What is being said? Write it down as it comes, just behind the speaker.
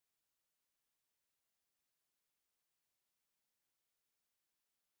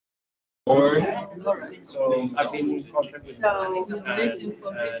So I've been contacted.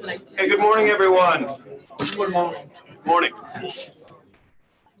 Hey, good morning, everyone. Good morning. Morning.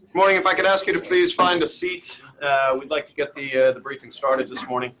 Good morning. If I could ask you to please find a seat, we'd like to get the briefing started this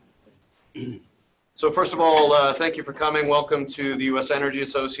morning. So first of all, thank you for coming. Welcome to the U.S. Energy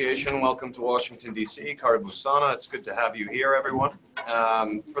Association. Welcome to Washington, D.C. Karibu Sana. It's good to have you here, everyone.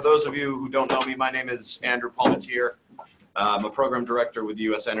 For those of you who don't know me, my name is Andrew Palmatier. I'm a program director with the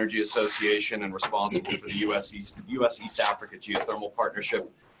U.S. Energy Association and responsible for the U.S. East Africa Geothermal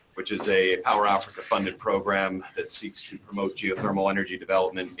Partnership, which is a Power Africa funded program that seeks to promote geothermal energy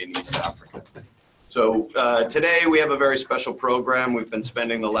development in East Africa. So today we have a very special program. We've been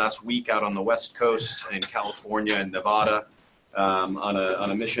spending the last week out on the West Coast in California and Nevada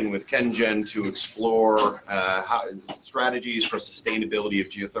on a mission with KenGen to explore strategies for sustainability of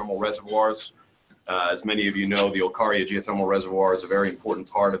geothermal reservoirs. As many of you know, the Olkaria geothermal reservoir is a very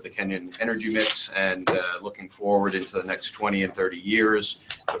important part of the Kenyan energy mix, and looking forward into the next 20 and 30 years,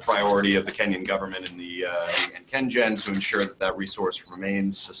 the priority of the Kenyan government and KenGen to ensure that that resource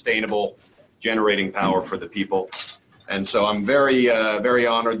remains sustainable, generating power for the people. And so I'm very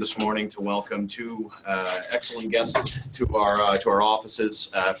honored this morning to welcome two excellent guests to our offices.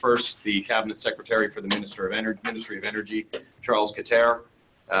 First, the Cabinet Secretary for the Ministry of Energy, Charles Keter.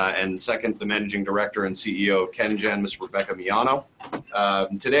 And second, the Managing Director and CEO of KenGen, Ms. Rebecca Miano.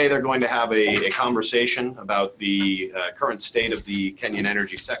 Today, they're going to have a conversation about the current state of the Kenyan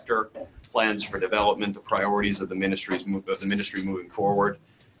energy sector, plans for development, the priorities of the ministry moving forward.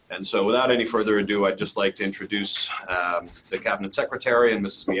 And so, without any further ado, I'd just like to introduce the Cabinet Secretary and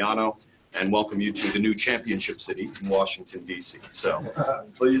Mrs. Miano, and welcome you to the new championship city in Washington, D.C. So,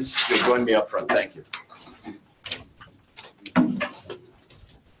 please join me up front. Thank you.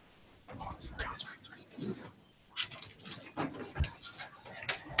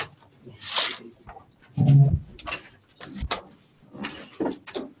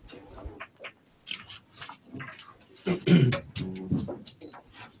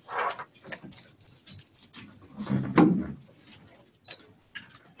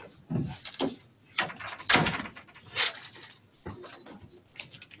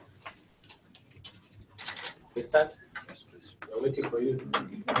 We start? Yes, please. We're waiting for you to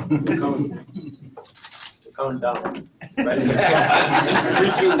count down. 3,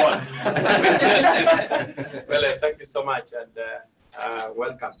 2, 1. Well, thank you so much and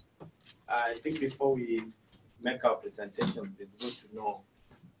welcome. I think before we make our presentations, it's good to know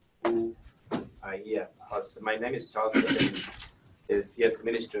who are here. My name is Charles Keter, the CS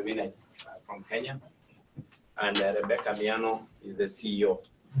Minister of Energy from Kenya, and Rebecca Miano is the CEO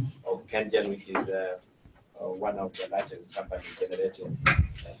of KenGen, which is one of the largest companies generating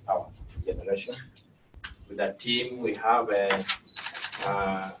power generation. With that team, we have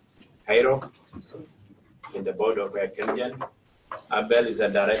Cairo in the board of KenGen. Abel is a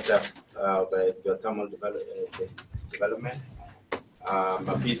director of Geothermal development.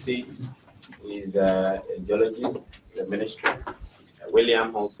 Mafisi is a geologist in the ministry.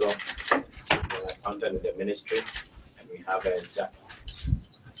 William also an accountant in the ministry. And we have Jack.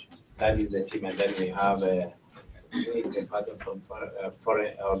 That is the team, and then we have a person from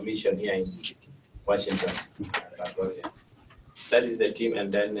foreign mission here in Washington. That is the team,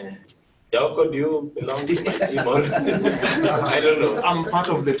 and then Yoko, do you belong to my team? I don't know. I'm part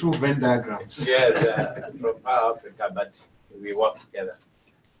of the two Venn diagrams. Yes, from Power Africa, but we work together.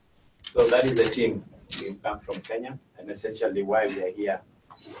 So that is the team. We come from Kenya, and essentially why we are here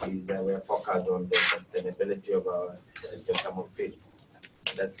is we are focused on the sustainability of our geothermal fields.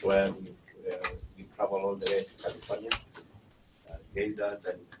 That's where we travel all the way to California, Geysers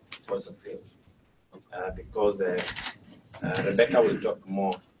and Coso fields, because Rebecca will talk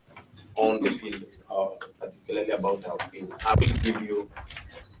more on the field, particularly about our field. I will give you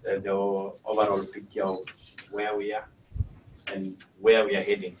the overall picture of where we are and where we are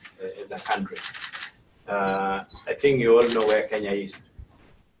heading as a country. I think you all know where Kenya is.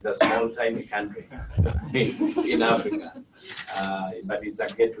 It's a small, tiny country in Africa, but it's a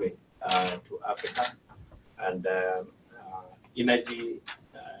gateway to Africa. And energy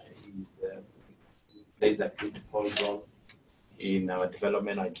plays a critical role in our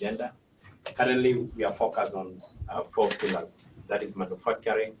development agenda. Currently, we are focused on 4 pillars. That is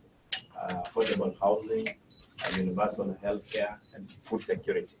manufacturing, affordable housing, universal healthcare, and food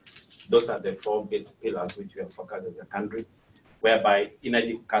security. Those are the 4 big pillars which we are focused as a country, whereby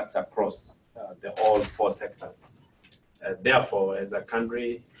energy cuts across all 4 sectors. Therefore, as a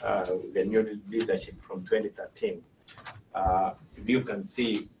country, the new leadership from 2013, you can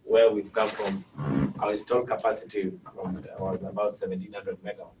see where we've come from. Our installed capacity was about 1,700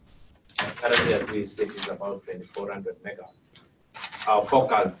 megawatts. Currently, as we said, is about 2,400 megawatts. Our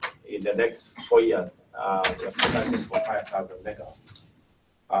focus in the next 4 years, we are focusing for 5,000 megawatts.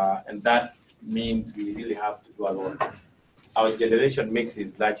 And that means we really have to do a lot. Our generation mix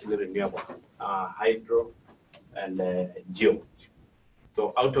is largely renewables, hydro and geo.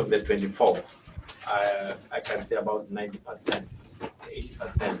 So out of the 24, I can say about 90%,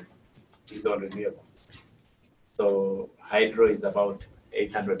 80% is on renewables. So hydro is about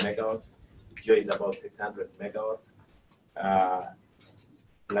 800 megawatts, geo is about 600 megawatts,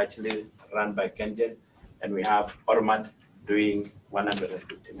 largely run by KenGen, and we have Ormat doing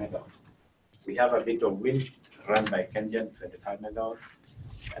 150 megawatts. We have a bit of wind run by KenGen, 25 megawatts,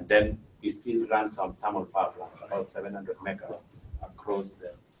 and then we still run some thermal power plants, about 700 megawatts across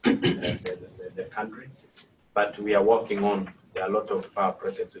the country. But we are working on, there are a lot of power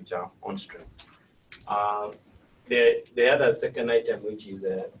projects which are on stream. The other second item, which is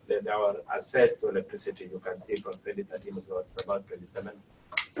our access to electricity, you can see from 2013 was about 27%,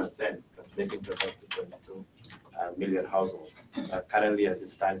 translating to about 22 million households. Currently, as it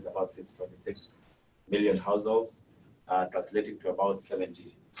stands, about 6.6 million households, translating to about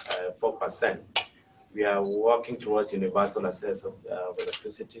 74%. We are working towards universal access of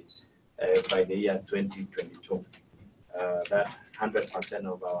electricity by the year 2022. That 100%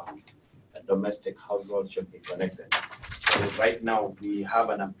 of our domestic households should be connected. So right now, we have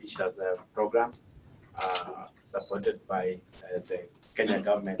an ambitious program supported by the Kenyan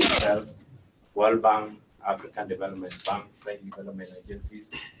government itself, World Bank, African Development Bank, French development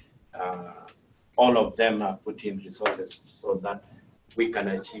agencies. All of them are putting resources so that we can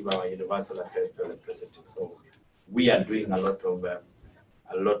achieve our universal access to electricity. So we are doing a lot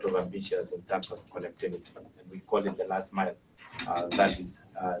of ambitions in terms of connectivity, and we call it the last mile. That is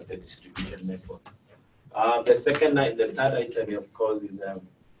the distribution network. The third item, of course, is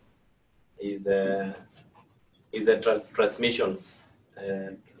transmission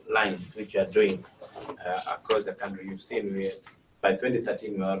lines which we are doing across the country. You've seen by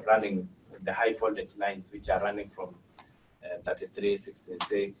 2013 we are running the high voltage lines which are running from 33,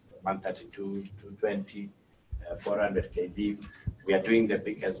 66, 132, 220, 400 kV. We are doing the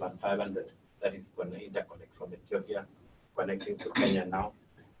biggest one, 500. That is going to interconnect from Ethiopia, connecting to Kenya now.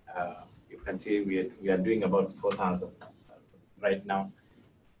 You can see we are doing about 4,000 right now.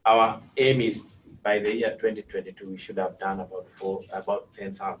 Our aim is by the year 2022, we should have done about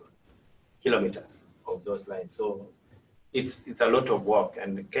 10,000 kilometers of those lines. So it's a lot of work,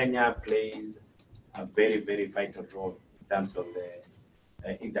 and Kenya plays a very, very vital role in terms of the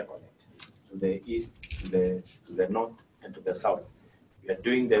interconnect to the east, to the north, and to the south. We are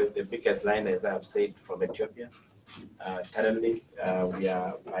doing the biggest line, as I have said, from Ethiopia. Currently, we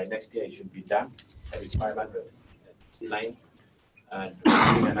are by next year it should be done. That is 500 line.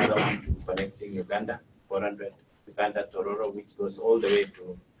 Doing another one to connecting Uganda, 400 Uganda Tororo, which goes all the way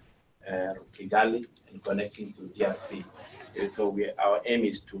to Kigali and connecting to DRC. So our aim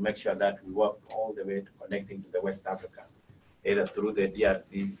is to make sure that we work all the way to connecting to the West Africa, either through the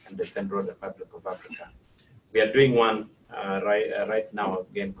DRC and the Central Republic of Africa. We are doing one right now,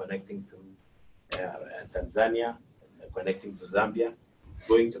 again, connecting to Tanzania, connecting to Zambia,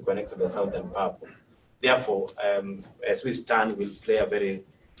 going to connect to the Southern Power. Therefore, as we stand, we'll play a very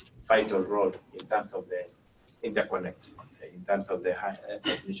vital role in terms of the interconnect, in terms of the high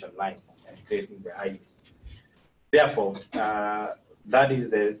transmission line and creating the highways. Therefore, that is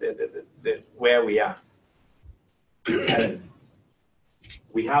the where we are.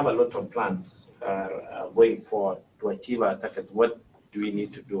 We have a lot of plans going forward to achieve our target. What do we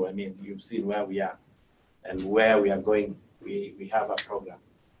need to do? I mean, you've seen where we are and where we are going. We have a program.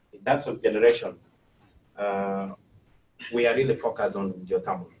 In terms of generation, we are really focused on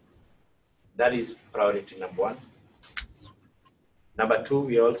geothermal. That is priority number one. Number two,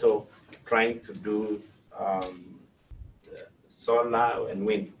 we are also trying to do solar and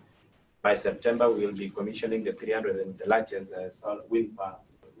wind. By September, we will be commissioning the 300 and the largest solar wind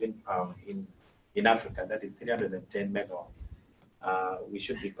power in Africa. That is 310 megawatts. We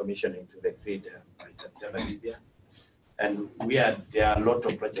should be commissioning to the grid by September this year. And there are a lot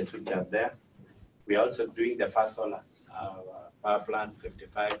of projects which are there. We are also doing the first solar power plant,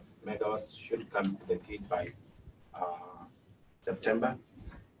 55 megawatts, should come to the grid by September.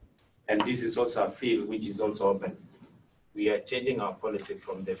 And this is also a field which is also open. We are changing our policy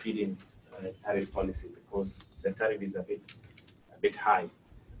from the feed-in tariff policy because the tariff is a bit high.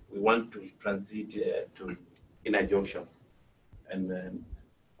 We want to transit to energy auction. And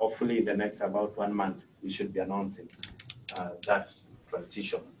hopefully in the next about 1 month, we should be announcing that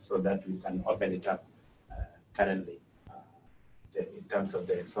transition so that we can open it up currently in terms of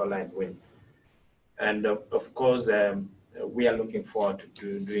the solar and wind. And of course, we are looking forward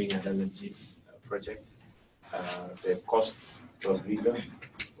to doing an LNG project. The cost per region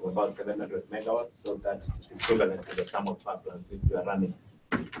of about 700 megawatts, so that is equivalent to the thermal power plants which we are running.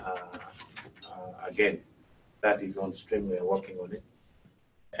 Again, that is on stream, we are working on it.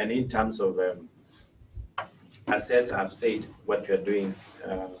 And in terms of, as I've said, what we are doing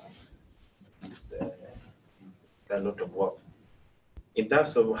is a lot of work. In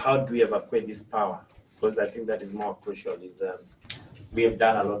terms of how do we evacuate this power, because I think that is more crucial, is we have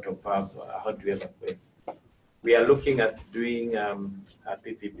done a lot of power, how do we evacuate? We are looking at doing a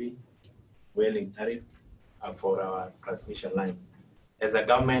PPP, whaling tariff, for our transmission lines. As a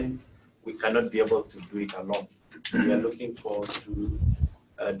government, we cannot be able to do it alone. We are looking forward to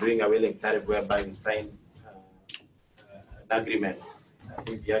doing a whaling tariff whereby we sign an agreement,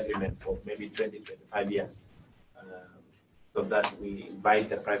 the agreement for maybe 20, 25 years, so that we invite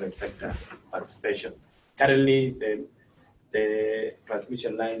the private sector participation. Currently, the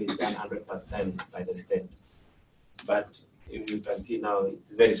transmission line is done 100% by the state. But if you can see now, it's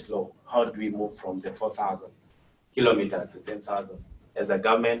very slow. How do we move from the 4,000 kilometers to 10,000? As a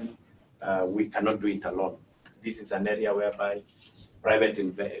government, we cannot do it alone. This is an area whereby private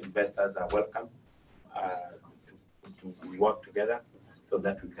investors are welcome to work together so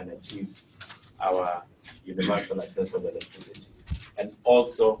that we can achieve our universal access of electricity. And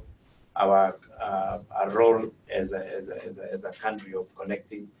also our role as a country of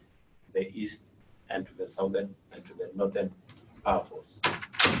connecting the East and to the southern and to the northern power force.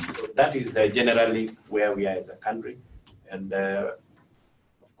 So that is generally where we are as a country. And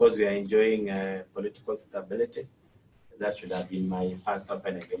of course, we are enjoying political stability. That should have been my first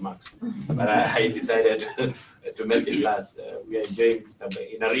opening remarks. But I decided to make it last. We are enjoying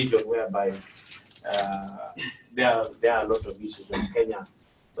stability in a region whereby there are a lot of issues in Kenya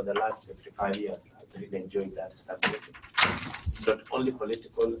for the last 55 years. Has really enjoyed that stability. Not only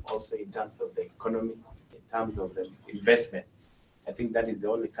political, also in terms of the economy, in terms of the investment. I think that is the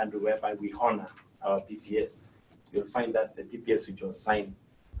only country whereby we honor our PPS. You'll find that the PPS which was signed,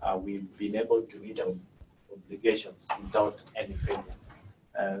 we've been able to meet our obligations without any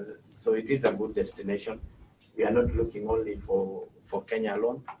failure. So it is a good destination. We are not looking only for Kenya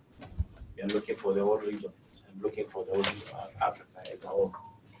alone. We are looking for the whole region and looking for the whole Africa as a whole.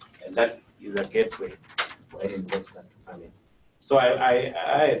 And that is a gateway for any investment to come in. So I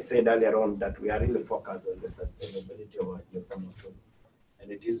had said earlier on that we are really focused on the sustainability of our geothermal tool.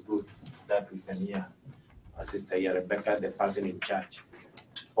 And it is good that we can hear our sister here, Rebecca, the person in charge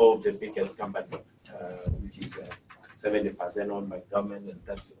of the biggest company, which is 70% owned by government and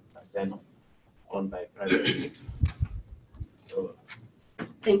 30% owned by private. So,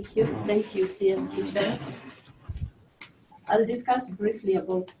 thank you, CS Keter. I'll discuss briefly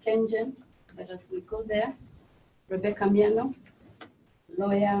about KenGen, but as we go there, Rebecca Miano,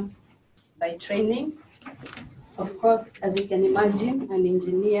 lawyer by training. Of course, as you can imagine, an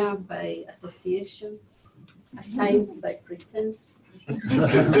engineer by association, at times by pretense,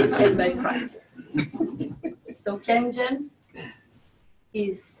 and by practice. So KenGen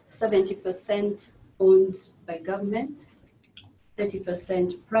is 70% owned by government,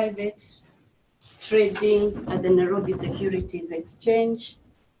 30% private, trading at the Nairobi Securities Exchange.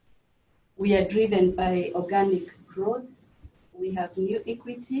 We are driven by organic growth. We have new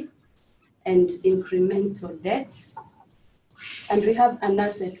equity and incremental debt. And we have an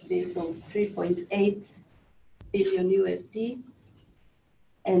asset base of 3.8 billion USD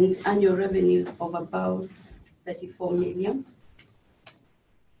and annual revenues of about 34 million.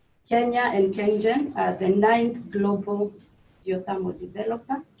 Kenya and KenGen are the 9th global geothermal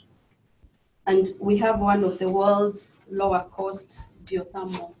developer. And we have one of the world's lower cost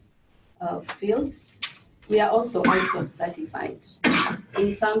geothermal fields. We are also ISO certified.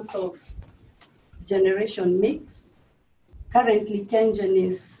 In terms of generation mix, currently KenGen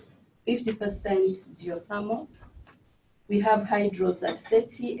is 50% geothermal. We have hydros at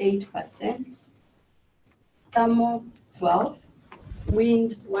 38%, thermal 12%,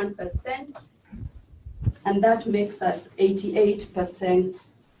 wind 1%, and that makes us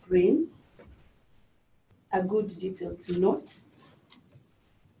 88% green. A good detail to note.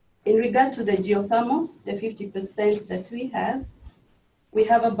 In regard to the geothermal, the 50% that we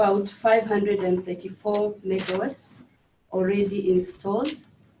have about 534 megawatts already installed,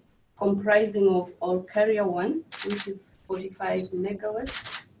 comprising of all carrier 1, which is 45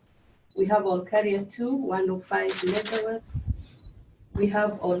 megawatts. We have all carrier 2, 105 megawatts. We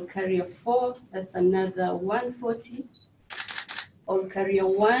have all carrier 4, that's another 140. All carrier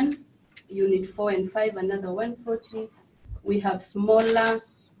 1, unit 4 and 5, another 140. We have smaller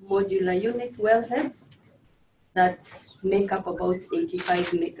modular units, wellheads, that make up about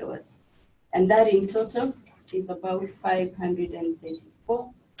 85 megawatts. And that in total is about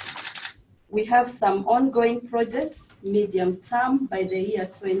 534. We have some ongoing projects, medium term by the year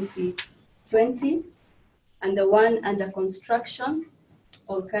 2020, and the one under construction,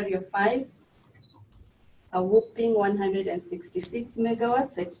 Olkaria 5, a whopping 166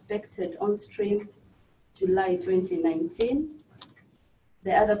 megawatts expected on stream July 2019.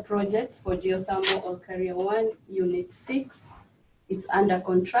 The other projects for geothermal Olkaria 1, Unit 6, it's under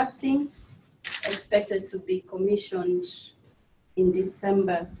contracting, expected to be commissioned in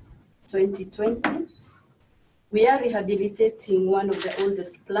December 2020. We are rehabilitating one of the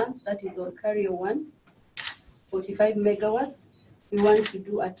oldest plants, that is Olkaria 1, 45 megawatts. We want to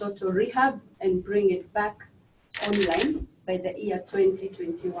do a total rehab and bring it back online by the year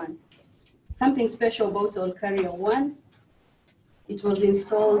 2021. Something special about Olkaria 1, it was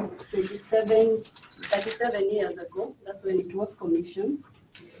installed 37 years ago. That's when it was commissioned,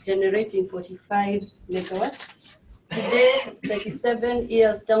 generating 45 megawatts. Today, 37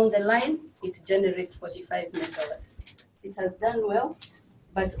 years down the line, it generates 45 megawatts. It has done well,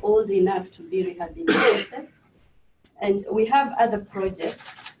 but old enough to be rehabilitated. And we have other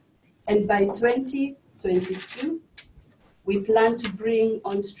projects. And by 2022, we plan to bring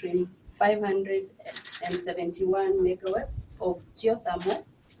on stream 571 megawatts of geothermal.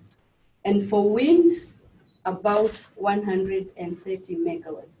 And for wind, about 130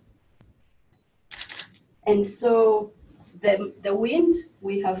 megawatts. And so the wind,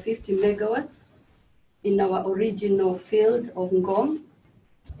 we have 50 megawatts in our original field of Ngong,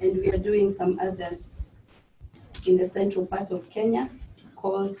 and we are doing some others in the central part of Kenya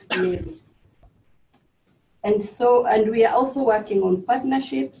called Meru. And we are also working on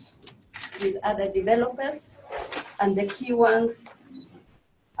partnerships with other developers, and the key ones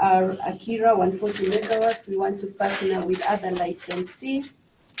are Akira 140 megawatts. We want to partner with other licensees,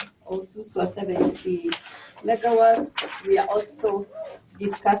 also 70 megawatts. We are also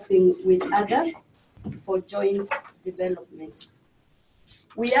discussing with others for joint development.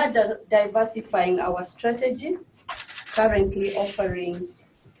 We are diversifying our strategy, currently offering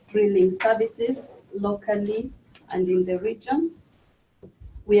drilling services locally and in the region.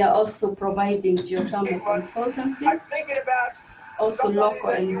 We are also providing geothermal consultancies, also local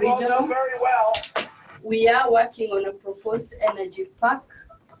and regional. We are working on a proposed energy park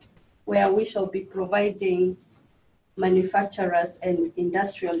where we shall be providing manufacturers and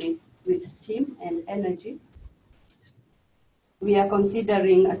industrialists with steam and energy. We are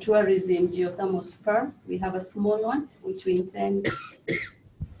considering a tourism geothermal spur. We have a small one, which we intend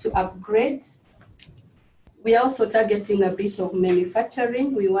to upgrade. We are also targeting a bit of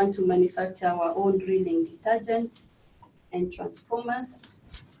manufacturing. We want to manufacture our own drilling detergent and transformers,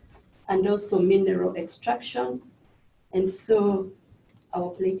 and also mineral extraction. And so our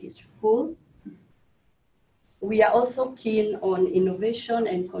plate is full. We are also keen on innovation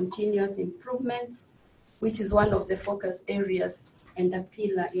and continuous improvement, which is one of the focus areas and a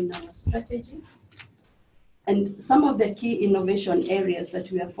pillar in our strategy. And some of the key innovation areas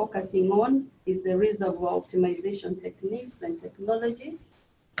that we are focusing on is the reservoir optimization techniques and technologies,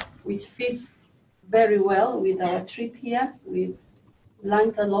 which fits very well with our trip here. We've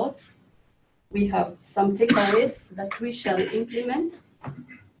learned a lot. We have some takeaways that we shall implement,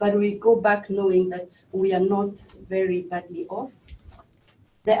 but we go back knowing that we are not very badly off.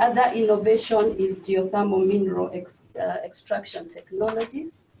 The other innovation is geothermal mineral extraction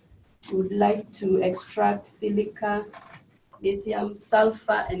technologies. We would like to extract silica, lithium,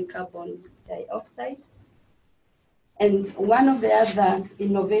 sulfur, and carbon dioxide. And one of the other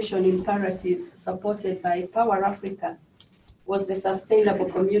innovation imperatives supported by Power Africa was the sustainable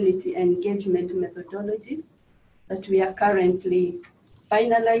community engagement methodologies that we are currently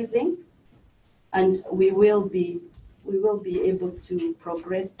finalizing, and we will be able to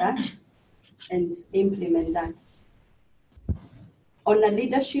progress that and implement that. On a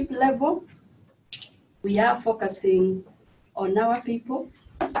leadership level, we are focusing on our people,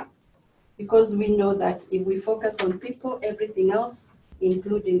 because we know that if we focus on people, everything else,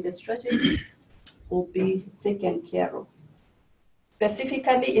 including the strategy, will be taken care of.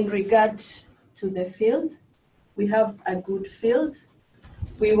 Specifically in regard to the field, we have a good field.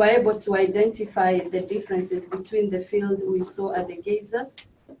 We were able to identify the differences between the field we saw at the Geysers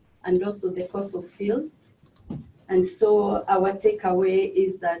and also the Coso field. And so our takeaway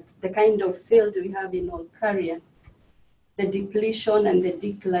is that the kind of field we have in Olkaria, the depletion and the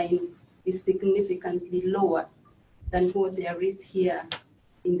decline is significantly lower than what there is here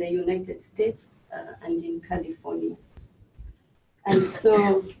in the United States and in California. And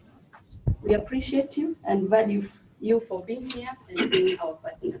so we appreciate you and value you for being here and being our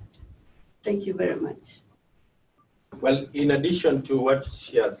partners. Thank you very much. Well, in addition to what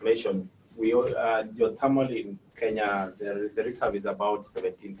she has mentioned, we geothermal in Kenya, the reserve is about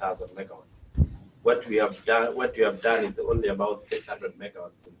 17,000 megawatts. What we have done is only about 600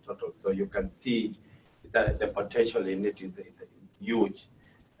 megawatts in total. So you can see that the potential in it is huge.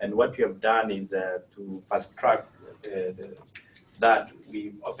 And what we have done is to fast track that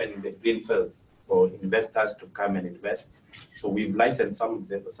we open the green fields for investors to come and invest. So we've licensed some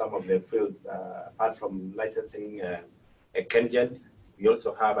of the fields. Apart from licensing a KenGen, we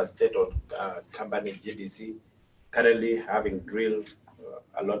also have a state-owned company, GDC, currently having drilled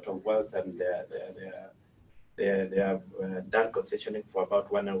a lot of wells, and they have done concessioning for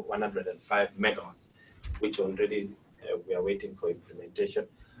about 105 megawatts, which already we are waiting for implementation.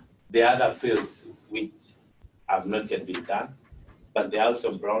 The other fields which have not yet been done, but there are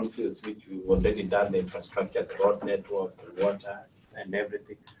also brown fields which we've already done the infrastructure, the road network, the water, and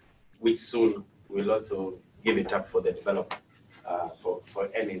everything, which soon we'll also give it up for the development for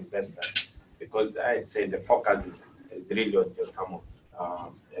any investor, because I'd say the focus is really on geothermal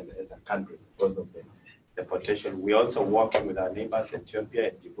as a country because of the potential. We're also working with our neighbors, Ethiopia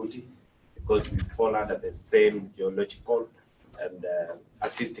and Djibouti, because we fall under the same geological and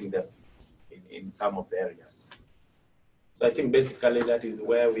assisting them in some of the areas. So I think basically that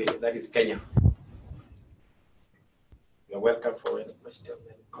is Kenya. You're welcome for any question,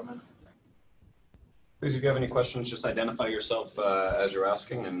 any comment. Please, if you have any questions, just identify yourself as you're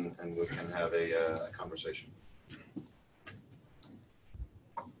asking, and we can have a conversation.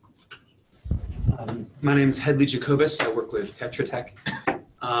 My name is Hedley Jacobus. I work with Tetra Tech.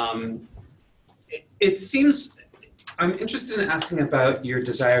 It seems, I'm interested in asking about your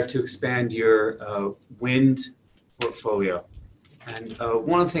desire to expand your wind portfolio. And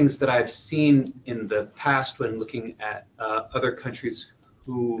one of the things that I've seen in the past when looking at other countries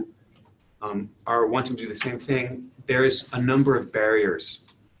who are wanting to do the same thing, there's a number of barriers.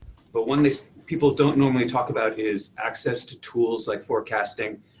 But one people don't normally talk about is access to tools like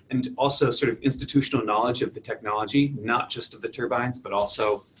forecasting, and also sort of institutional knowledge of the technology, not just of the turbines, but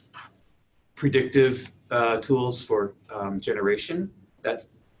also predictive tools for generation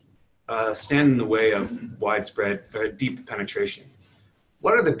that's stand in the way of widespread or deep penetration.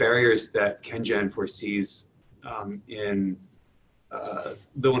 What are the barriers that KenGen foresees in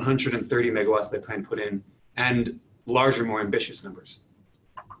the 130 megawatts they plan to put in, and larger, more ambitious numbers?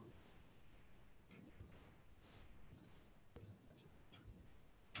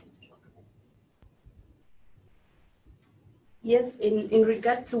 Yes, in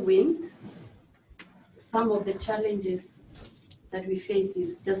regard to wind, some of the challenges that we face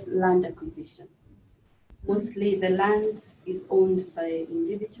is just land acquisition. Mostly the land is owned by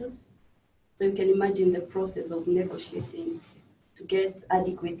individuals. So you can imagine the process of negotiating to get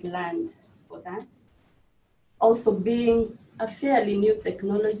adequate land for that. Also being a fairly new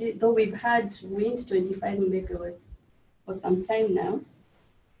technology, though we've had wind 25 megawatts for some time now,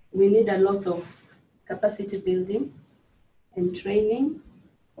 we need a lot of capacity building and training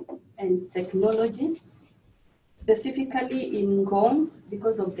and technology. Specifically in Ngong,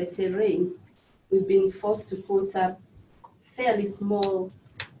 because of the terrain, we've been forced to put up fairly small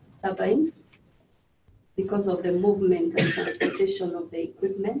turbines because of the movement and transportation of the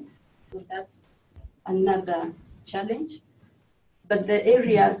equipment. So that's another challenge. But the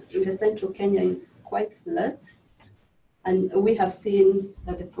area in the central Kenya is quite flat. And we have seen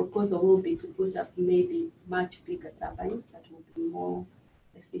that the proposal will be to put up maybe much bigger turbines that will be more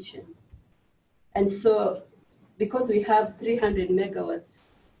efficient. And so, because we have 300 megawatts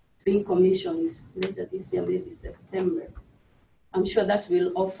being commissioned later this year, maybe September, I'm sure that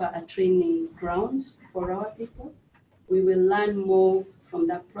will offer a training ground for our people. We will learn more from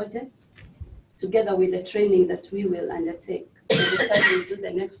that project, together with the training that we will undertake. By the time we do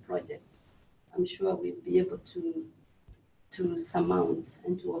the next project, I'm sure we'll be able to surmount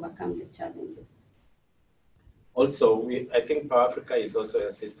and to overcome the challenges. Also, I think Power Africa is also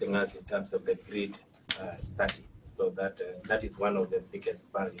assisting us in terms of the grid study. So that is one of the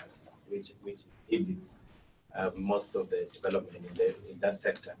biggest barriers which inhibits most of the development in that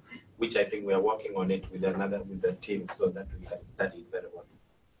sector, which I think we are working on it with the team so that we can study it very well.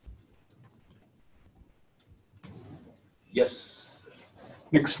 Yes.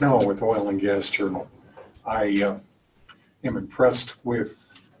 Nick Snow with Oil and Gas Journal. I am impressed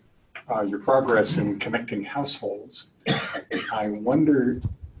with your progress in connecting households. I wonder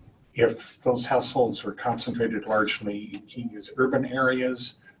if those households are concentrated largely in Kenya's urban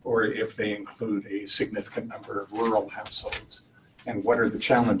areas, or if they include a significant number of rural households. And what are the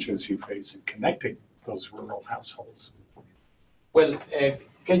challenges you face in connecting those rural households? Well,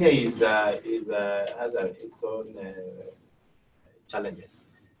 Kenya has its own challenges.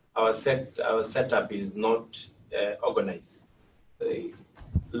 Our setup is not organized.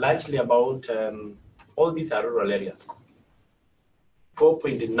 Largely about all these are rural areas.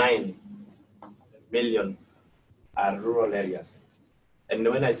 4.9 million are rural areas. And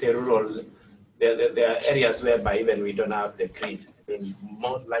when I say rural, there are areas whereby even we don't have the grid. I mean,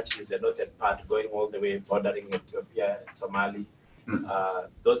 more largely the northern part going all the way bordering Ethiopia, Somali.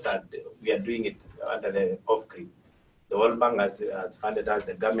 We are doing it under the off-grid. The World Bank has funded us,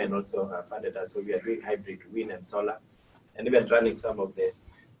 the government also has funded us, so we are doing hybrid wind and solar, and even running some of the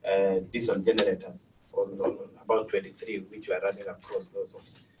diesel generators on about 23, which we are running across those.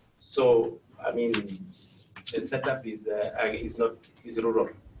 So, I mean, the setup is rural.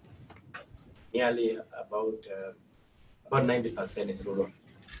 Nearly about 90% is rural.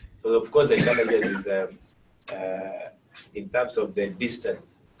 So, of course, the challenges is in terms of the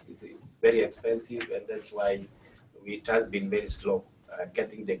distance, it's very expensive, and that's why it has been very slow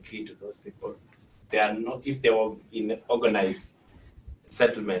getting the key to those people. They are not, if they are in organized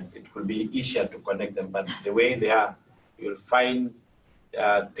settlements, it will be easier to connect them. But the way they are, you'll find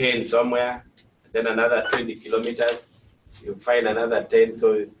 10 somewhere, then another 20 kilometers, you'll find another 10.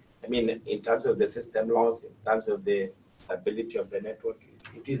 So, I mean, in terms of the system loss, in terms of the stability of the network,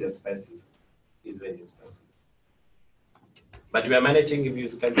 it is expensive. It is very expensive. But we are managing, if you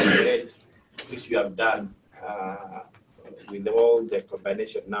scan the rate, which we have done with all the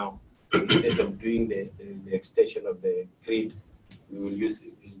combination now, instead of doing the extension of the grid, we'll be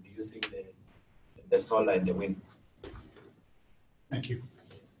using the solar and the wind. Thank you.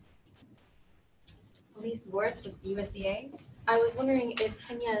 Elise Worst with USEA. I was wondering if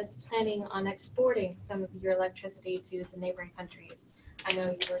Kenya is planning on exporting some of your electricity to the neighboring countries. I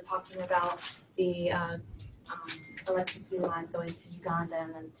know you were talking about the electricity line going to Uganda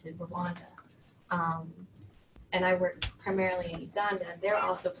and then to Rwanda. And I work primarily in Uganda. They're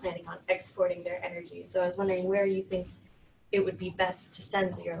also planning on exporting their energy. So I was wondering where you think it would be best to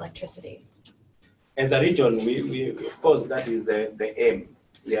send your electricity. As a region, we of course, that is the aim.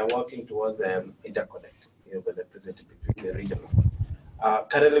 We are working towards interconnect, with the electricity between the region.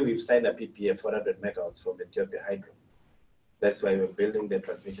 Currently, we've signed a PPA 400 megawatts from Ethiopia Hydro. That's why we're building the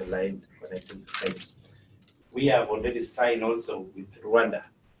transmission line connecting to Kenya. We have already signed also with Rwanda,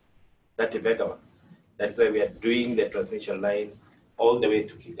 30 megawatts. That's why we are doing the transmission line all the way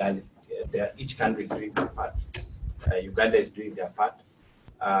to Kigali. Each country is doing their part. Uganda is doing their part.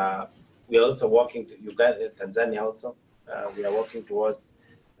 We are also working to Uganda, Tanzania also. We are working towards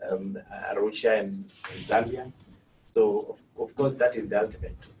Arusha and Zambia. So, of course, that is the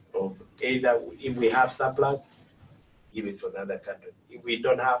ultimate of either if we have surplus, give it to another country. If we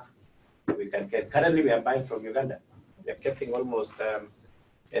don't have, we can get. Currently, we are buying from Uganda. We are getting almost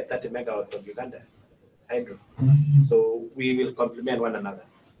 30 megawatts of Uganda hydro. So we will complement one another.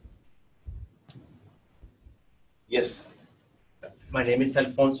 Yes. My name is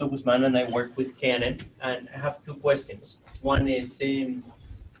Alfonso Guzman and I work with KenGen, and I have two questions. One is,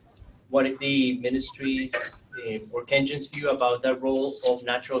 what is the ministry's or KenGen's view about the role of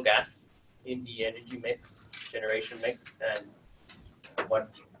natural gas in the energy mix, generation mix, and what,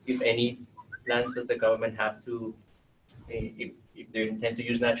 if any, plans does the government have to, if they intend to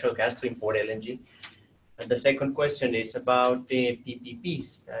use natural gas to import LNG? And the second question is about the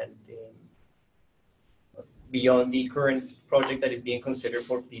PPPs and beyond the current project that is being considered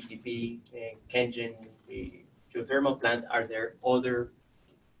for PPP, KenGen, the geothermal plant, are there other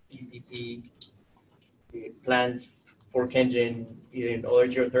PPP plans for KenGen, either in other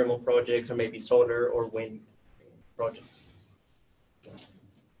geothermal projects or maybe solar or wind projects?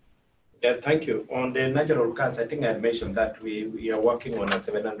 Yeah, thank you. On the natural gas, I think I had mentioned that we are working on a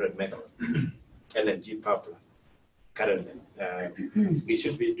 700 megawatts LNG power plant currently. We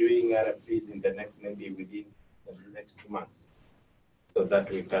should be doing RFPs in the next, maybe within the next 2 months, so that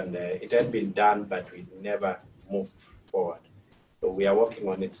we can, it had been done, but we never moved forward. So we are working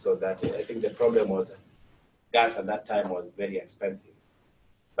on it so that I think the problem was gas at that time was very expensive.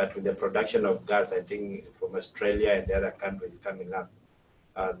 But with the production of gas, I think from Australia and the other countries coming up,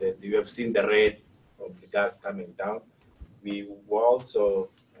 you have seen the rate of the gas coming down. We were also,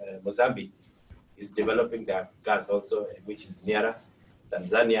 Mozambique is developing their gas also, which is nearer.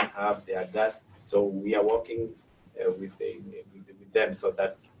 Tanzania have their gas. So we are working with them so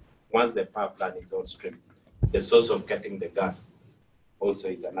that once the power plant is on stream, the source of getting the gas also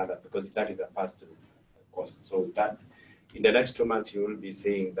is another, because that is a pass-through cost. So that in the next 2 months, you will be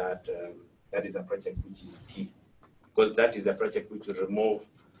seeing that that is a project which is key because that is the project which will remove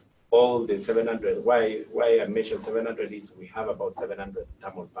all the 700. Why I mentioned 700 is we have about 700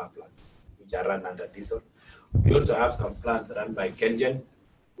 thermal power plants which are run under diesel. We also have some plants run by KenGen,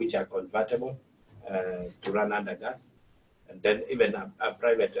 which are convertible to run under gas. And then even a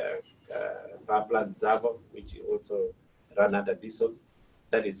private power plant, Zavo, which also run under diesel.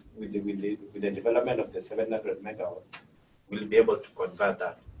 That is, with the development of the 700 megawatts, we'll be able to convert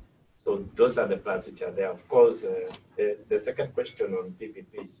that. So those are the plants which are there. Of course, the second question on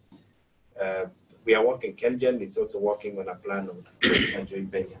PPPs, we are working, KenGen is also working on a plan of a joint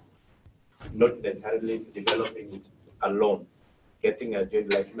venture, not necessarily developing it alone, getting a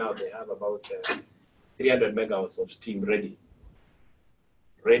joint, like now they have about 300 megawatts of steam ready.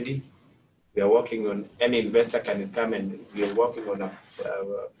 We are working on, any investor can come, and we are working on a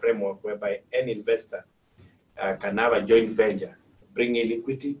framework whereby any investor can have a joint venture, bring in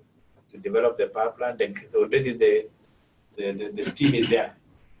equity to develop the power plant. Already the steam is there,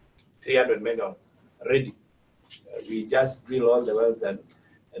 300 megawatts ready. We just drill all the wells and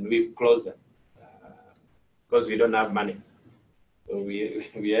we've closed them because we don't have money. So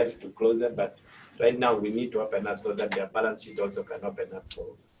we have to close them, but right now we need to open up so that their balance sheet also can open up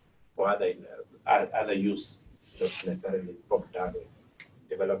for other use, not necessarily pop down the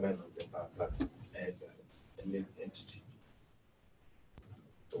development of the power plants as an entity.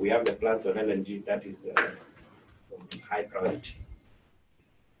 So we have the plans on LNG, that is high priority.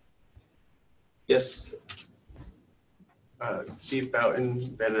 Yes. Steve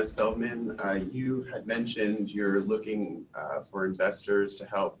Boughton, Venice Feldman, you had mentioned you're looking for investors to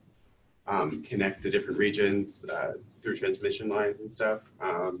help connect the different regions through transmission lines and stuff.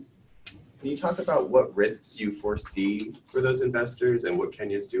 Can you talk about what risks you foresee for those investors and what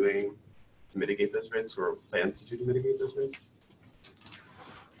Kenya is doing to mitigate those risks, or plans to do to mitigate those risks?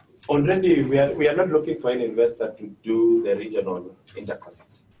 Already, we are not looking for an investor to do the regional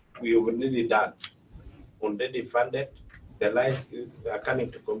interconnect. We have already done, already funded. The lines are coming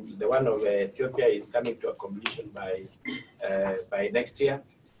to, the one of Ethiopia is coming to a completion by next year.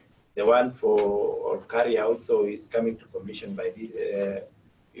 The one for Olkaria also is coming to completion by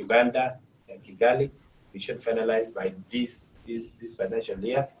Uganda and Kigali. We should finalize by this financial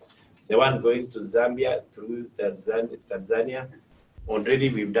year. The one going to Zambia through Tanzania, already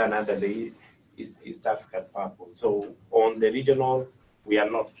we've done under the East African Power Pool. So on the regional, we are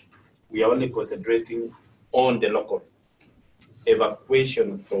not. We are only concentrating on the local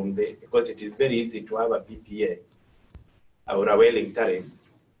evacuation from because it is very easy to have a PPA or a whaling tariff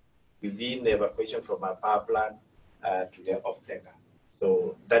within the evacuation from a power plant to the off-taker.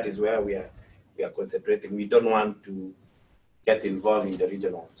 So that is where we are concentrating. We don't want to get involved in the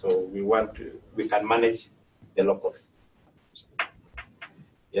regional. So we can manage the local.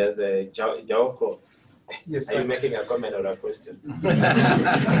 Yes, Jaoko, Yes, are you making a comment or a question?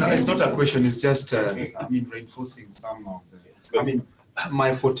 it's not a question, it's just reinforcing some of the,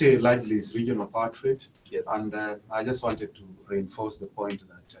 my forte largely is regional power trade. Yes. And I just wanted to reinforce the point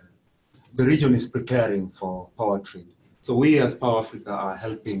that the region is preparing for power trade. So we as Power Africa are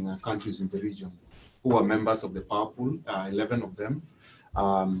helping countries in the region who are members of the power pool, 11 of them,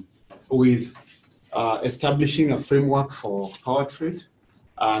 with establishing a framework for power trade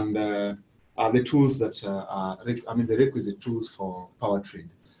and the tools that the requisite tools for power trade.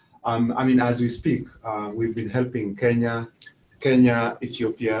 As we speak, we've been helping Kenya,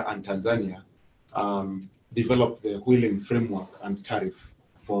 Ethiopia, and Tanzania develop the wheeling framework and tariff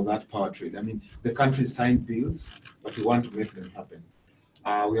for that power trade. The countries signed deals, but we want to make them happen.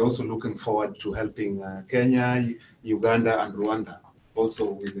 We're also looking forward to helping Kenya, Uganda, and Rwanda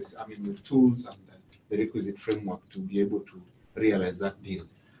also with this, with tools and the requisite framework to be able to realize that deal.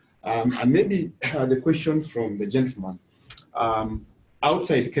 And maybe the question from the gentleman,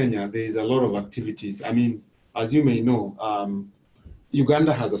 outside Kenya, there is a lot of activities. As you may know,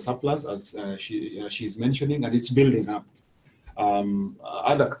 Uganda has a surplus, as she's mentioning, and it's building up.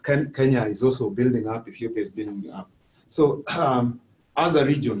 Kenya is also building up, Ethiopia is building up. So as a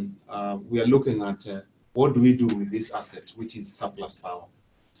region, we are looking at what do we do with this asset, which is surplus power.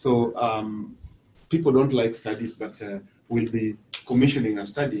 So people don't like studies, but we'll be commissioning a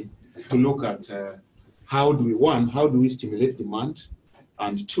study to look at how do we stimulate demand,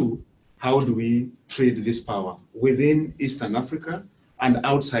 and two, how do we trade this power within Eastern Africa and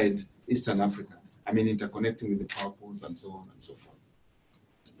outside Eastern Africa? Interconnecting with the power pools and so on and so forth.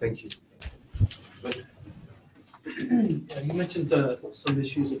 Thank you. You mentioned some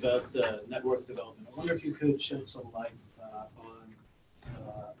issues about network development. I wonder if you could shed some light on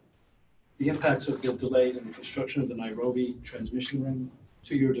the impacts of the delays in the construction of the Nairobi transmission ring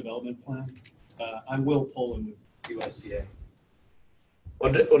to your development plan. I'm Will Poland with USEA?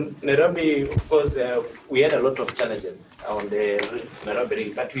 On Nairobi, of course, we had a lot of challenges on the Nairobi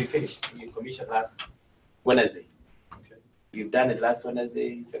ring, but we finished. We commissioned last Wednesday. Okay. We've done it last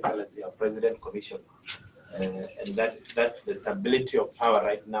Wednesday, His Excellency, our President commissioned. And that the stability of power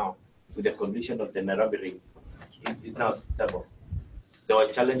right now with the condition of the Nairobi ring is now stable. There were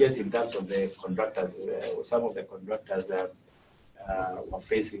challenges in terms of the contractors. Some of the contractors were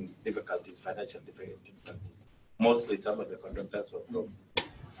facing difficulties, financial difficulties. Mostly some of the contractors were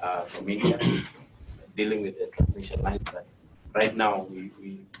from India, dealing with the transmission lines. But right now, we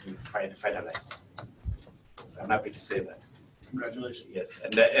finalized. I'm happy to say that. Congratulations. Yes,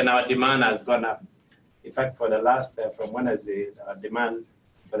 and our demand has gone up. In fact, for the last, from Wednesday, our demand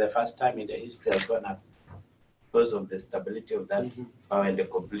for the first time in the history has gone up because of the stability of that power and the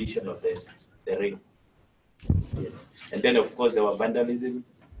completion of the ring. Yeah. And then, of course, there was vandalism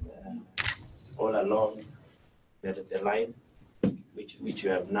all along the line, which we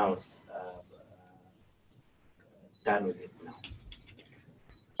have now done with it now.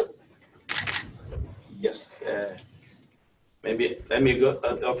 Yes. Maybe let me go.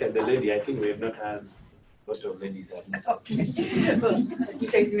 Okay, the lady. I think we have not had a lot of ladies. Well,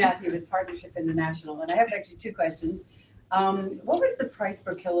 Tracy Matthew with Partnership International, and I have actually two questions. What was the price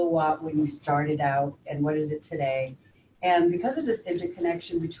per kilowatt when you started out, and what is it today? And because of this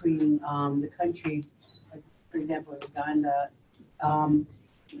interconnection between the countries, like for example, Uganda,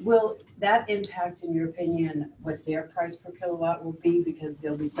 will that impact, in your opinion, what their price per kilowatt will be? Because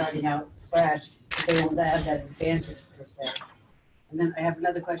they'll be starting out fresh, but they won't have that advantage per se. And then I have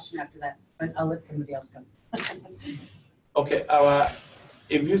another question after that, but I'll let somebody else go. Okay,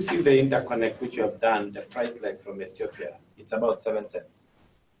 if you see the interconnect which you have done, the price like from Ethiopia, it's about 7 cents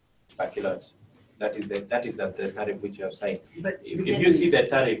per kilowatt. That is at the tariff which you have signed. But if you see the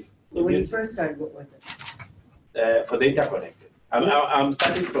tariff, when you first started, what was it? For the interconnect, I'm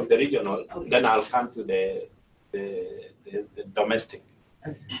starting from the regional, okay. Then I'll come to the domestic.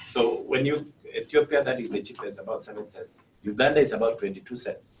 Okay. So when Ethiopia, that is the cheapest, about 7 cents. Uganda is about 22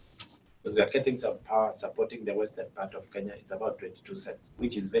 cents. Because we are getting some power supporting the western part of Kenya, it's about 22 cents,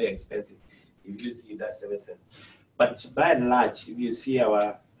 which is very expensive if you see that 7 cents. But by and large, if you see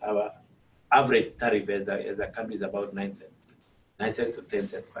our average tariff as a country is about 9 cents. 9 cents to 10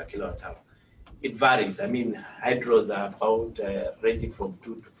 cents per kilowatt hour. It varies. I mean, hydros are about ranging from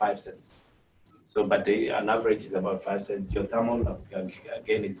 2 to 5 cents. So, but an average is about 5 cents. Geothermal,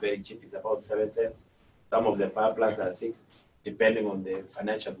 again, is very cheap. It's about 7 cents. Some of the power plants are 6, depending on the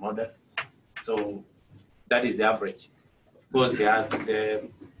financial model. So that is the average. Of course, the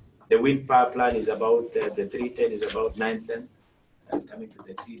wind power plant is about, the 310 is about 9 cents. And coming to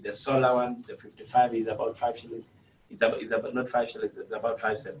the solar one, the 55 is about 5 shillings. It's about not 5 shillings, it's about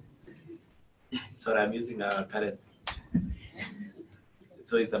 5 cents. Sorry, I'm using our currency.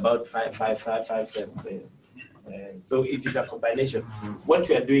 So it's about 5 cents. So it is a combination. What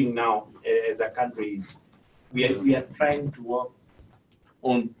we are doing now as a country is we are trying to work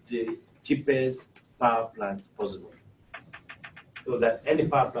on the cheapest power plants possible, so that any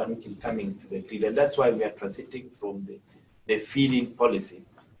power plant which is coming to the grid, and that's why we are transiting from the feed-in policy,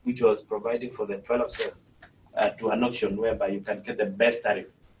 which was providing for the 12 cents, to an auction whereby you can get the best tariff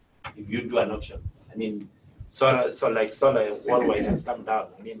if you do an auction. I mean, solar worldwide has come down.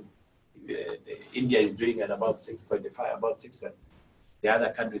 I mean, India is doing at about 6.5, about 6 cents. The other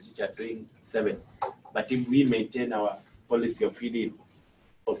countries which are doing 7. But if we maintain our policy of feed-in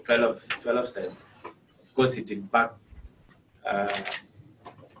of 12 cents, of course it impacts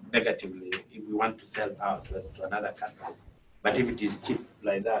negatively if we want to sell power to another country. But if it is cheap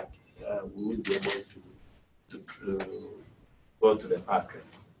like that, we will be able to go to the power trade.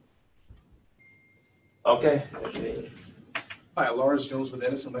 Okay. Hi, Lawrence Jones with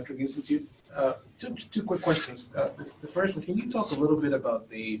Edison Electric Institute. Two quick questions. The first one, can you talk a little bit about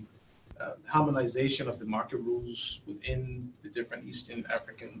the harmonization of the market rules within the different Eastern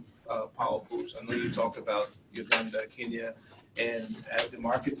African power pools? I know you talked about Uganda, Kenya, and as the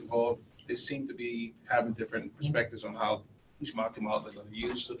markets evolve, they seem to be having different perspectives on how each market model is going to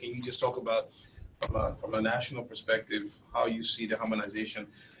use. So can you just talk about, from a national perspective, how you see the harmonization?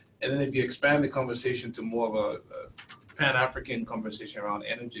 And then if you expand the conversation to more of a Pan-African conversation around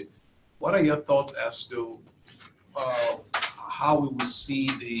energy, what are your thoughts as to how we will see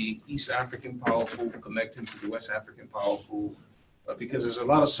the East African power pool connecting to the West African power pool? Because there's a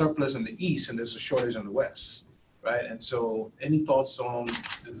lot of surplus in the East and there's a shortage in the West, right? And so any thoughts on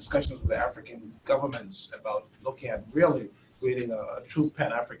the discussions with the African governments about looking at really creating a true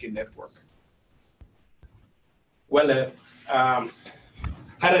Pan-African network? Well,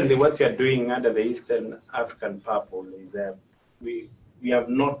 Currently, what we are doing under the Eastern African Pool is we have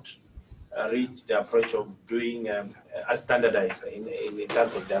not reached the approach of doing a standardized in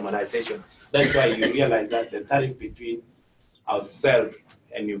terms of the harmonization. That's why you realize that the tariff between ourselves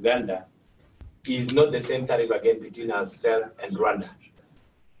and Uganda is not the same tariff again between ourselves and Rwanda.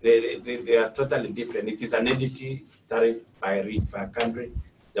 They are totally different. It is an entity tariff by country.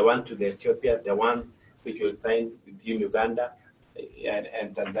 The one to the Ethiopia, the one which will sign between Uganda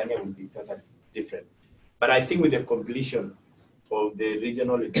and Tanzania will be totally different. But I think with the completion of the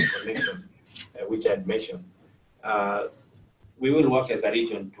regional interconnection, which I had mentioned, we will work as a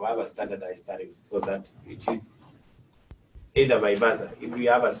region to have a standardized tariff so that it is either vice versa. If we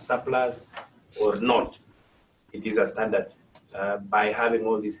have a surplus or not, it is a standard by having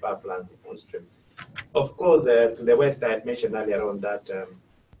all these power plants on stream. Of course, to the west, I had mentioned earlier on that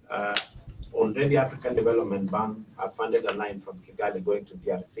already African Development Bank have funded a line from Kigali going to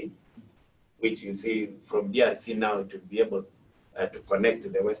DRC, which you see from DRC now to be able to connect to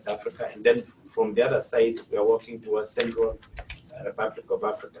the West Africa. And then from the other side, we are working towards Central Republic of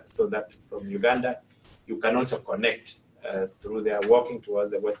Africa, so that from Uganda, you can also connect through their working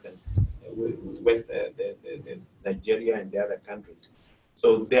towards the Western, Nigeria and the other countries.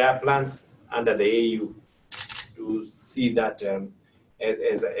 So there are plans under the AU to see that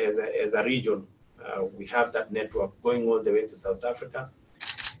as a region, we have that network going all the way to South Africa,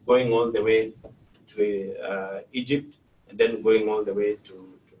 going all the way to Egypt, and then going all the way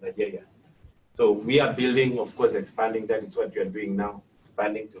to Nigeria. So we are building, of course, expanding. That is what we are doing now,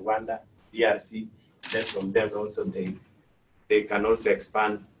 expanding to Rwanda, DRC. Then from them also they can also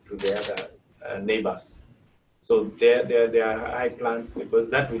expand to the other neighbors. So there are high plans because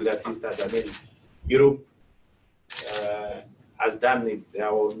that will assist us. I mean, Europe has done it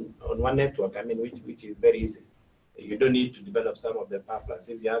on one network. I mean, which is very easy. You don't need to develop some of the power plants.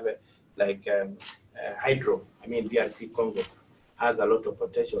 If you have hydro, I mean, DRC Congo has a lot of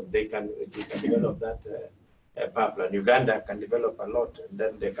potential. You can develop that power plant. Uganda can develop a lot, and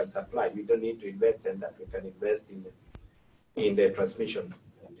then they can supply. We don't need to invest in that. We can invest in the transmission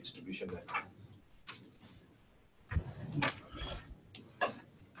and distribution network.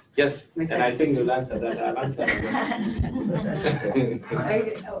 Yes, and I think you'll answer that. I'll answer that.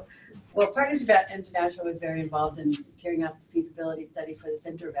 Well, Partnership International was very involved in carrying out the feasibility study for the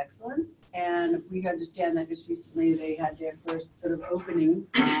Center of Excellence. And we understand that just recently they had their first sort of opening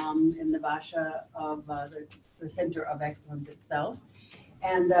in the Basha of the Center of Excellence itself.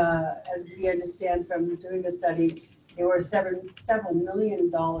 And as we understand from doing the study, there were several $1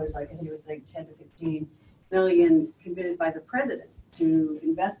 million, like I think it was like 10 to 15 million committed by the president to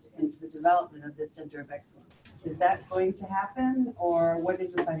invest into the development of this Center of Excellence. Is that going to happen, or what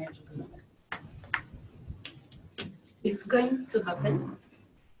is the financial commitment? It's going to happen.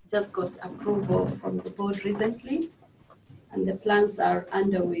 Just got approval from the board recently, and the plans are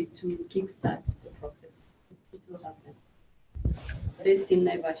underway to kickstart the process. It will happen. Based in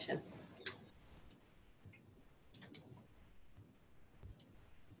Naivasha.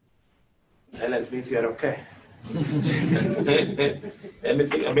 Silence means you are okay.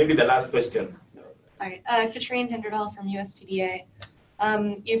 Anything, maybe the last question. Hi, Katrine Hinderdahl from USTDA.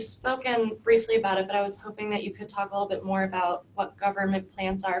 You've spoken briefly about it, but I was hoping that you could talk a little bit more about what government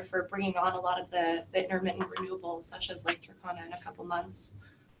plans are for bringing on a lot of the intermittent renewables, such as Lake Turkana in a couple months.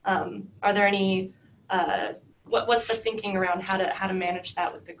 Are there any, what's the thinking around how to manage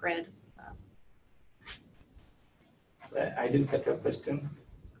that with the grid? I didn't get your question.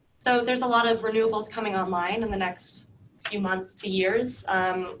 So there's a lot of renewables coming online in the next few months to years.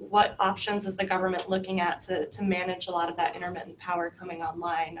 What options is the government looking at to manage a lot of that intermittent power coming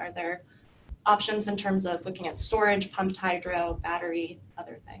online? Are there options in terms of looking at storage, pumped hydro, battery,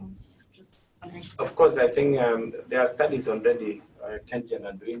 other things? Just wondering. Of course, I think there are studies already KenGen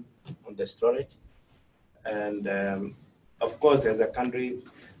are doing on the storage. And of course, as a country,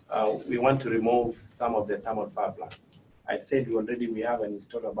 we want to remove some of the thermal power plants. I said we have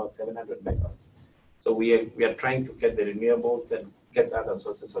installed about 700 megawatts. So we are trying to get the renewables and get other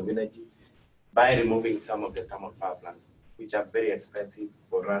sources of energy by removing some of the thermal power plants, which are very expensive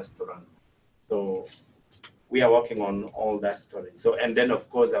for us to run. So we are working on all that storage. So, and then of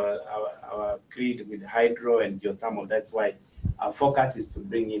course our grid with hydro and geothermal, that's why our focus is to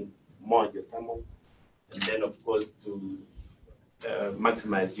bring in more geothermal, and then of course to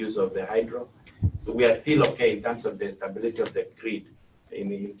maximize use of the hydro. So we are still okay in terms of the stability of the grid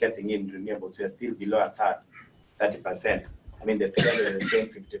in getting in renewables. We are still below a third, 30%. I mean, the 210,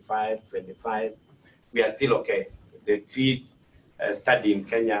 55, 25, we are still okay. The grid study in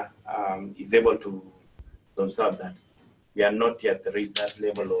Kenya is able to observe that. we are not yet reached that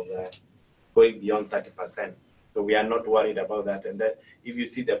level of going beyond 30%. So we are not worried about that. And that, if you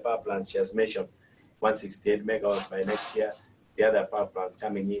see the power plants she has mentioned, 168 megawatts by next year, the other power plants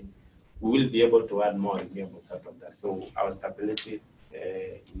coming in, we will be able to add more renewables out of that. So our stability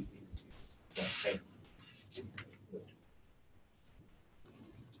is sustained.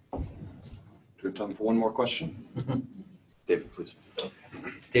 Do we have time for one more question? David, please.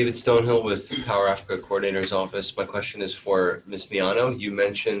 David Stonehill with Power Africa Coordinator's Office. My question is for Ms. Miano. You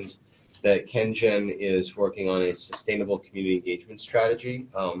mentioned that KenGen is working on a sustainable community engagement strategy.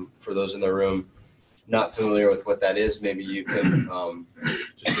 For those in the room not familiar with what that is, maybe you can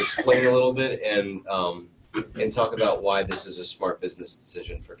just explain a little bit and talk about why this is a smart business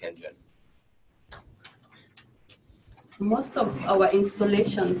decision for KenGen. Most of our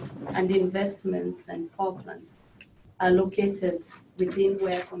installations and investments and power plants are located within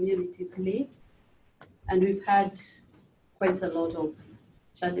where communities live. And we've had quite a lot of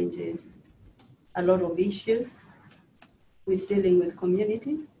challenges, a lot of issues with dealing with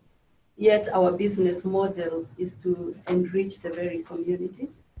communities. Yet our business model is to enrich the very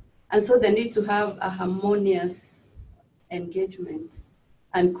communities. And so they need to have a harmonious engagement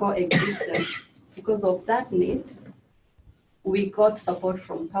and coexistence. Because of that need, we got support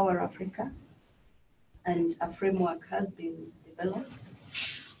from Power Africa, and a framework has been developed.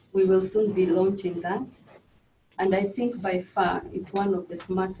 We will soon be launching that. And I think by far, it's one of the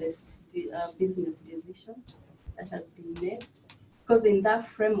smartest business decisions that has been made. Because in that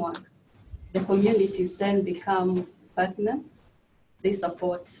framework, the communities then become partners. They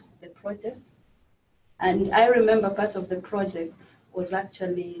support the projects. And I remember part of the project was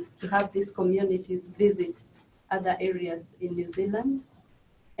actually to have these communities visit other areas in New Zealand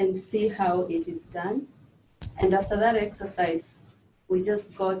and see how it is done. And after that exercise, we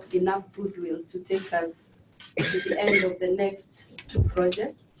just got enough goodwill to take us to the end of the next 2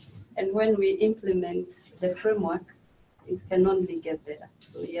 projects. And when we implement the framework, it can only get better.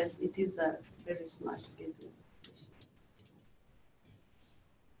 So yes, it is a very smart business.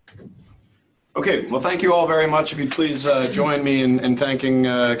 Okay, well, thank you all very much. If you'd please join me in thanking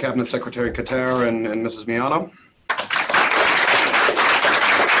Cabinet Secretary Keter and Mrs. Miano.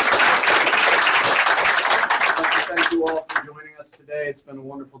 Thank you all for joining us today. It's been a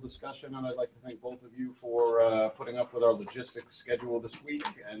wonderful discussion, and I'd like to thank both of you for putting up with our logistics schedule this week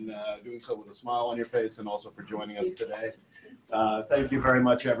and doing so with a smile on your face, and also for joining us today. Thank you very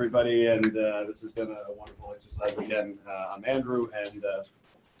much, everybody, and this has been a wonderful exercise again. I'm Andrew, and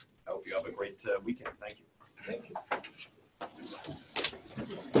I hope you have a great weekend. Thank you. Thank you.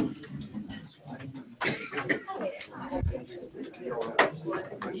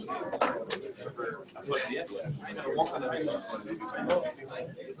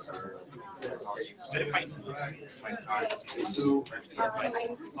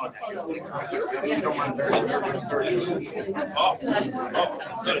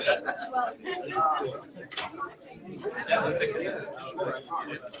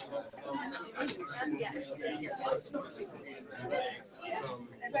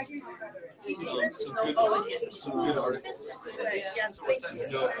 Some good articles. Yes, thank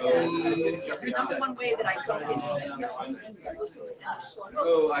you. That's one way that I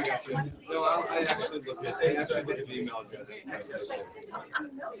Oh, I got you. No, I actually looked at the email address.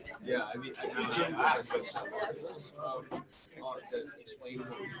 Yeah, I mean, explain.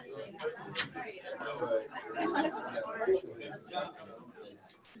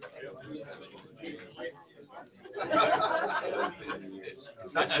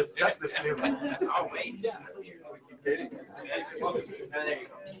 That's the flavor. Oh, wait. There you go.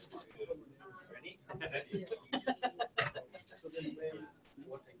 Ready?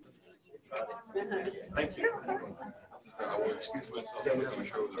 Thank you. I will excuse myself. I'm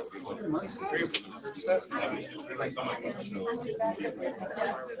sure that we want I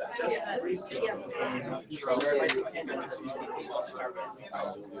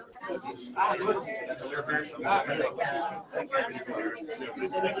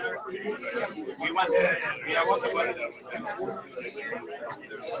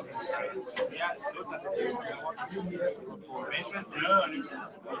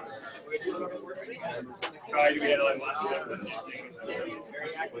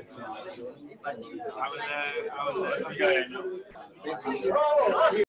was